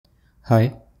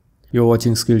Hi, you're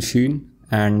watching SkillSheen,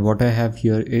 and what I have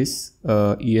here is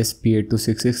a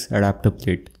ESP8266 Adapter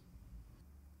Plate.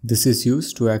 This is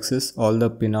used to access all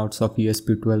the pinouts of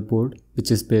ESP12 board,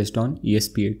 which is based on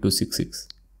ESP8266.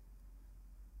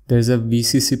 There is a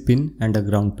VCC pin and a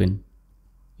ground pin.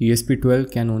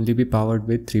 ESP12 can only be powered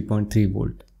with 3.3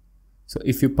 volt. So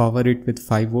if you power it with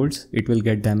 5 volts, it will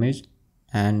get damaged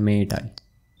and may die.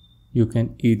 You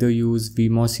can either use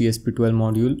VMOS ESP12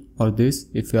 module or this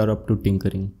if you are up to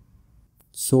tinkering.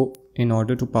 So in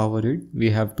order to power it,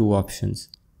 we have two options.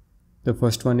 The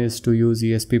first one is to use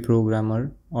ESP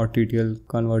Programmer or TTL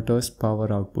converter's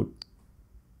power output.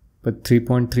 But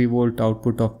 3.3 volt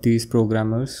output of these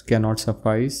programmers cannot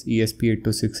suffice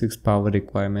ESP8266 power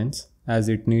requirements, as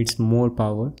it needs more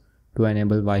power to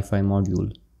enable Wi-Fi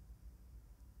module.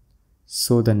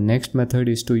 So the next method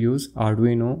is to use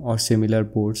Arduino or similar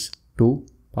boards to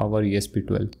power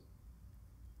ESP12.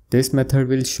 This method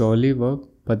will surely work,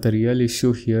 but the real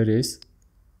issue here is,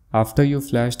 after you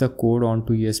flash the code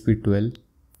onto ESP12,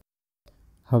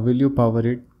 how will you power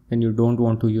it when you don't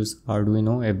want to use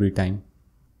Arduino every time?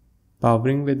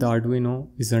 Powering with Arduino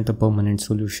isn't a permanent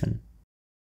solution.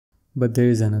 But there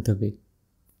is another way.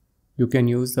 You can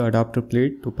use the adapter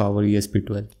plate to power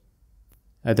ESP12.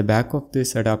 At the back of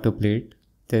this adapter plate,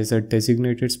 there is a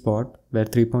designated spot where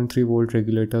 3.3 volt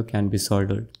regulator can be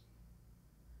soldered.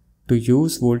 To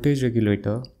use voltage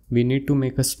regulator, we need to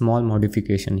make a small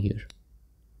modification here.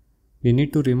 We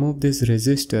need to remove this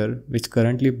resistor which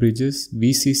currently bridges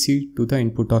VCC to the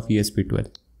input of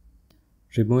ESP12.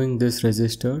 Removing this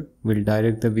resistor will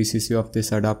direct the VCC of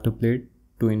this adapter plate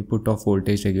to input of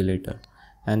voltage regulator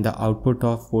and the output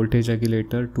of voltage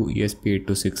regulator to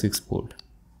ESP8266 board.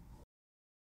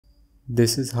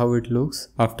 This is how it looks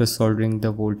after soldering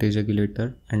the voltage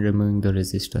regulator and removing the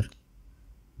resistor.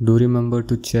 Do remember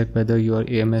to check whether your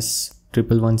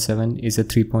AMS1117 is a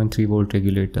 3.3 volt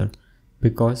regulator,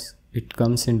 because it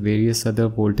comes in various other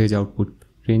voltage output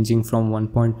ranging from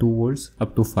 1.2 volts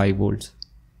up to 5 volts.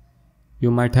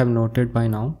 You might have noted by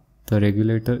now the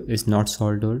regulator is not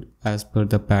soldered as per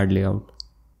the pad layout.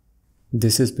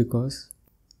 This is because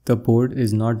the board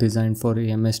is not designed for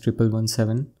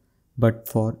AMS1117 but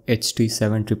for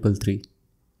HT7333.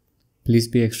 Please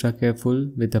be extra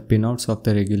careful with the pinouts of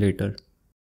the regulator.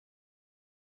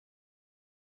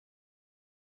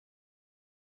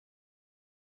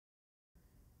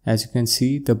 As you can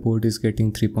see, the board is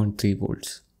getting 3.3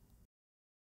 volts.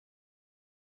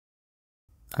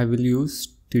 I will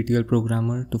use TTL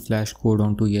Programmer to flash code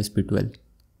onto ESP12.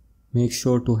 Make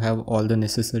sure to have all the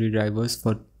necessary drivers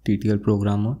for TTL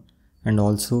Programmer and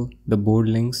also the board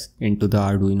links into the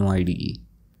Arduino IDE.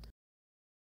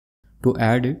 To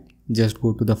add it, just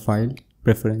go to the File,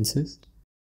 Preferences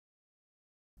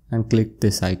and click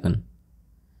this icon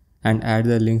and add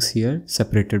the links here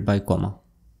separated by comma.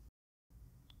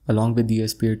 Along with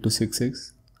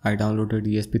ESP8266, I downloaded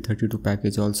ESP32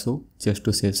 package also just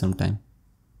to save some time.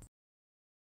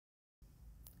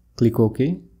 Click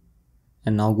OK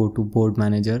and now go to Board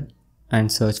Manager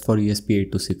and search for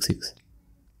ESP8266.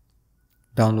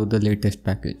 Download the latest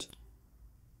package.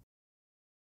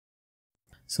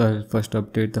 So I will first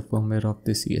update the firmware of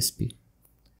this ESP.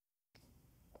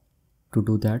 To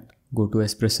do that, go to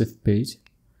Expressive page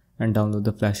and download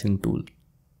the flashing tool.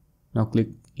 Now click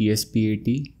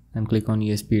ESP80 and click on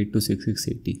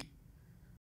ESP826680.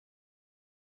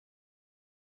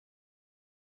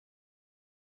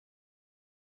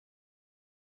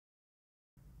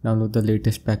 Download the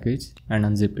latest package and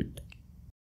unzip it.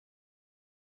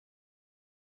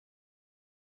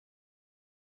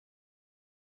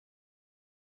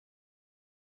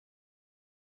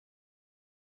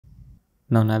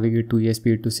 Now navigate to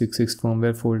ESP8266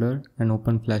 firmware folder and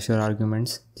open flasher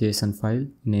arguments JSON file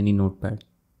in any notepad.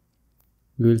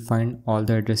 You will find all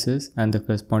the addresses and the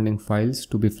corresponding files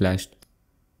to be flashed.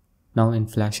 Now in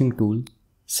flashing tool,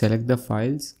 select the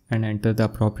files and enter the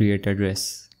appropriate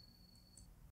address.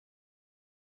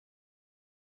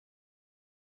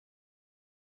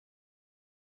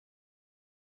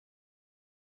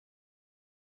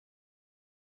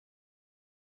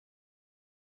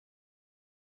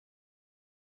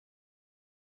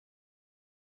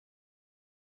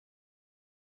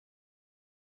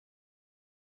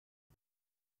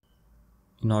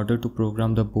 In order to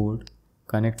program the board,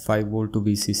 connect 5 volt to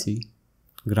VCC,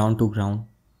 ground to ground,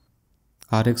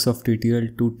 RX of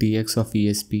TTL to TX of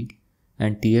ESP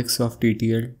and TX of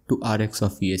TTL to RX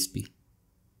of ESP.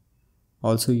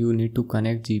 Also, you need to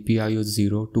connect GPIO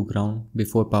 0 to ground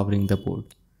before powering the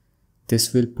board.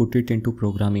 This will put it into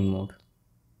programming mode.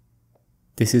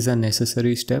 This is a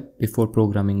necessary step before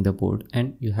programming the board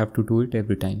and you have to do it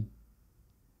every time.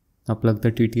 Now plug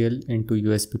the TTL into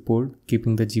USB port,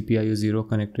 keeping the GPIO 0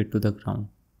 connected to the ground.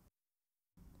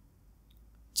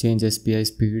 Change SPI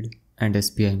speed and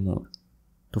SPI mode.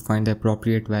 To find the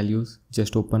appropriate values,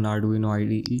 just open Arduino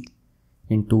IDE.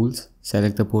 In Tools,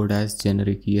 select the board as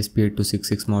generic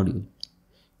ESP8266 module.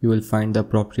 You will find the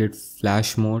appropriate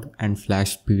flash mode and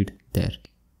flash speed there.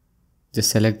 Just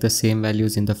select the same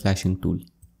values in the flashing tool.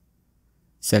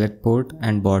 Select port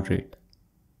and baud rate.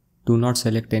 Do not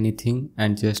select anything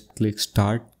and just click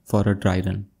Start for a dry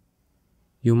run.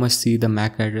 You must see the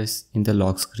MAC address in the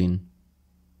log screen.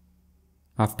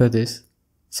 After this,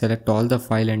 select all the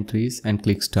file entries and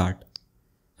click Start,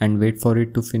 and wait for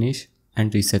it to finish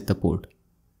and reset the board.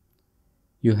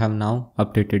 You have now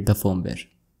updated the firmware.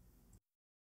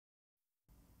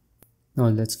 Now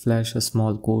let's flash a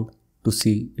small code to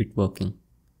see it working.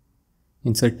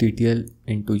 Insert TTL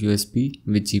into USB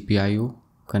with GPIO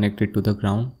connected to the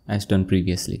ground as done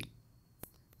previously.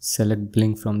 Select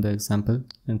Blink from the example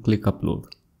and click Upload.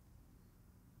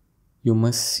 You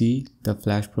must see the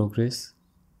flash progress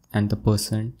and the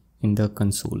 % in the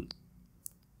console.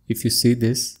 If you see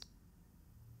this,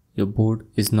 your board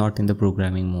is not in the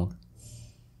programming mode.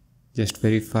 Just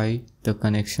verify the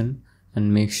connection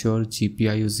and make sure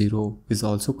GPIO 0 is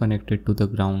also connected to the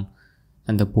ground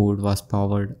and the board was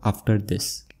powered after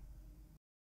this.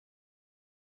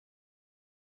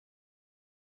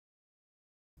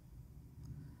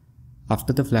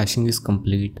 After the flashing is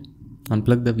complete,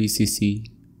 unplug the VCC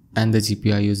and the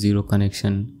GPIO 0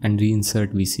 connection and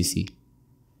reinsert VCC.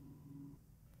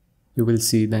 You will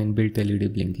see the inbuilt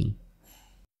LED blinking.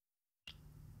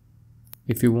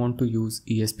 If you want to use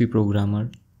ESP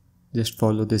Programmer, just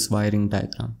follow this wiring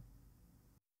diagram.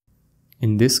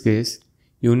 In this case,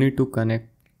 you need to connect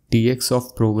TX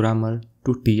of Programmer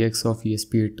to TX of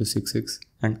ESP8266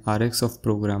 and RX of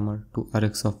Programmer to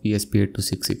RX of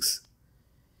ESP8266.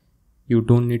 You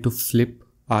don't need to flip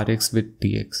RX with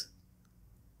TX.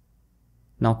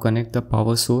 Now connect the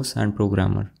power source and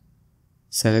programmer.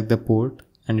 Select the port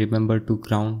and remember to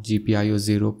ground GPIO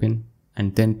 0 pin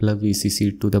and then plug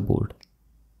VCC to the board.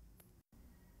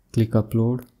 Click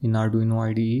Upload in Arduino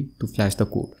IDE to flash the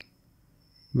code.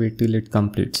 Wait till it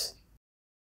completes.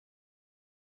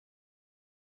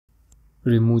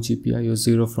 Remove GPIO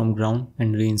 0 from ground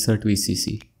and reinsert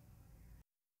VCC.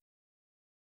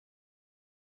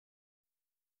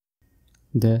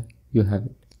 There you have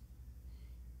it.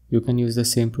 You can use the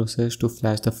same process to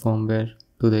flash the firmware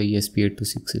to the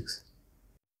ESP8266.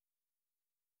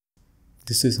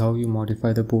 This is how you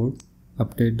modify the board,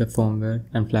 update the firmware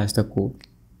and flash the code.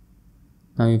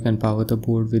 Now you can power the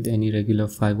board with any regular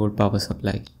 5V power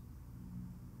supply.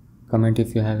 Comment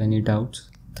if you have any doubts.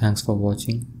 Thanks for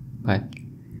watching. Bye.